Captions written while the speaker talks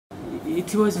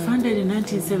It was founded in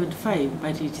 1975,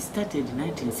 but it started in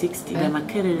 1960. The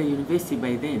Makerere University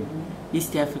by then,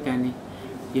 East African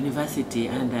University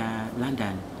under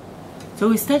London. So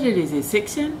we started as a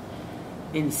section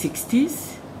in the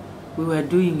 60s. We were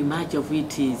doing much of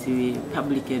it is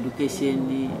public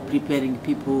education, preparing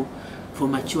people for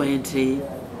mature entry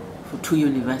to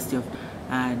University of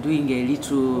doing a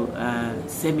little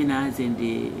seminars and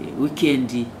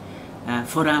weekend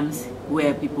forums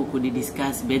where people could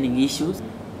discuss burning issues,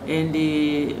 and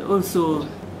also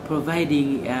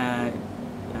providing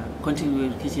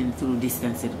continuing education through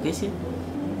distance education.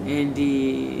 And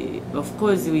of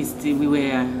course we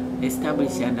were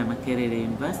established under Makerere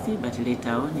University, but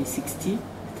later on in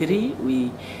 1963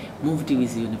 we moved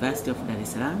with the University of Dar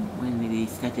Salaam when we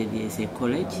started as a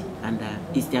college under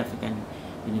East African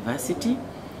University.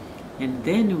 And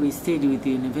then we stayed with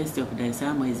the University of Dar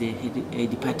Salaam as a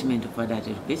department of adult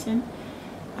education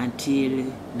until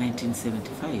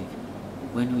 1975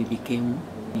 when we became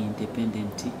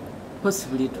independent.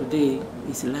 Possibly today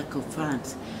is a lack of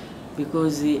funds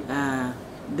because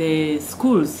the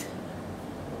schools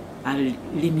are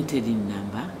limited in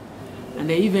number,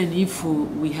 and even if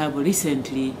we have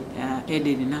recently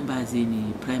added numbers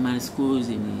in primary schools,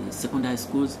 in secondary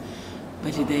schools,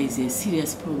 but there is a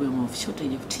serious problem of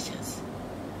shortage of teachers,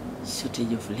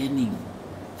 shortage of learning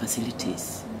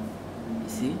facilities, you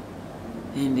see.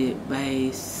 And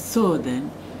by so then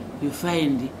you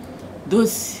find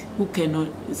those who cannot,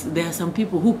 there are some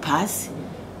people who pass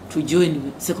to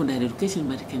join secondary education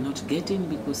but cannot get in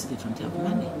because they don't have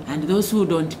money. And those who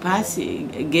don't pass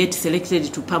get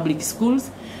selected to public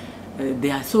schools.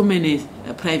 There are so many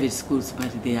private schools, but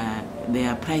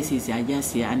their prices are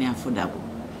just unaffordable.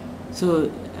 So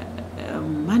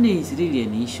money is really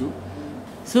an issue.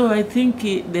 So I think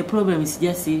the problem is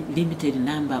just a limited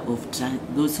number of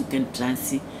those who can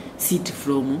transit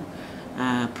from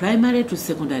primary to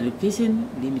secondary education,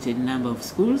 limited number of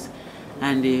schools.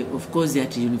 And of course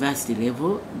at university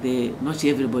level, not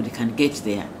everybody can get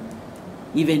there.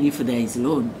 Even if there is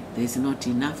loan, there is not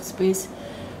enough space.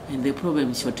 And the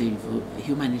problem is shortage of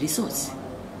human resource.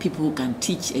 People who can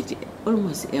teach at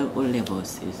almost all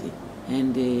levels, you see.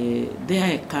 And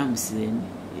there comes then,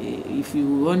 if you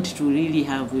want to really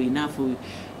have enough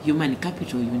human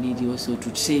capital, you need also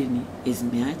to train as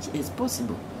much as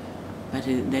possible. But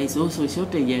there is also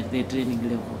shortage at the training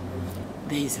level.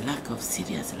 There is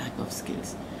serious lack of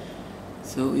skills.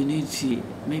 So we need to,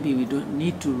 maybe we don't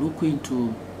need to look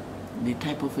into the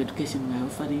type of education we are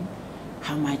offering,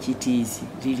 how much it is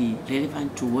really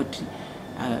relevant to what,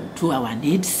 to our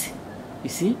needs, you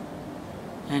see,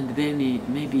 and then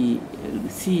maybe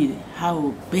see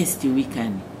how best we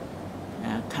can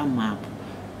come up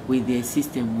with a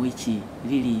system which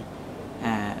really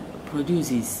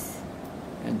produces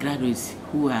graduates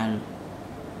who are,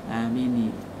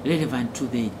 relevant to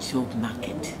the job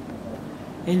market.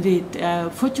 And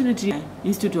fortunately,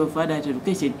 Institute of Adult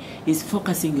Education is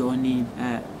focusing on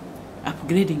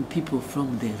upgrading people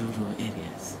from the rural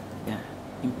areas,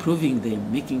 improving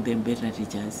them, making them better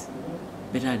teachers,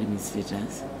 better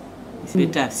administrators,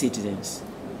 better citizens.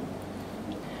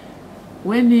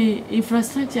 When the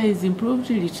infrastructure is improved,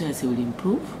 literacy will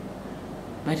improve,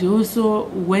 but also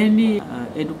when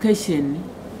education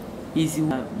is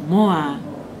more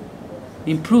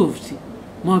improved,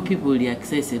 more people will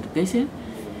access education.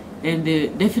 And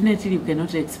definitely we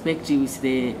cannot expect with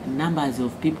the numbers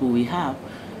of people we have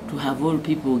to have all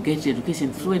people get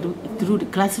education through the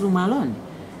classroom alone.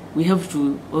 We have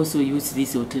to also use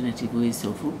these alternative ways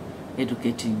of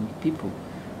educating people.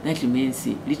 That means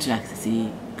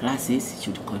literacy classes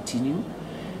should continue.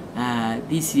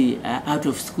 This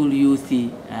out-of-school youth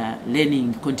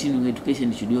learning, continuing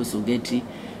education should also get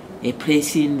a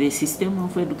place in the system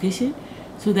of education,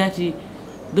 so that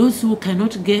those who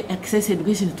cannot get access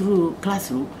education through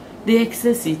classroom, they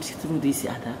access it through these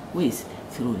other ways,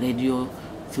 through radio,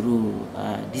 through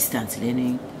distance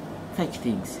learning, such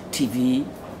things, TV,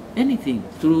 anything,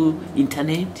 through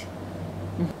internet.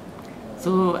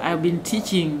 So I've been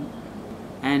teaching,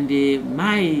 and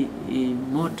my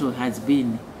motto has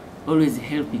been always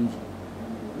helping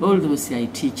all those I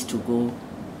teach to go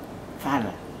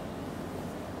further.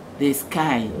 The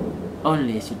sky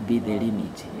only should be the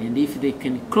limit, and if they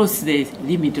can cross the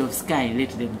limit of sky,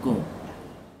 let them go.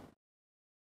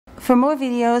 For more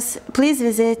videos, please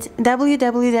visit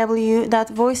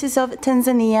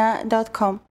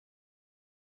www.voicesoftanzania.com.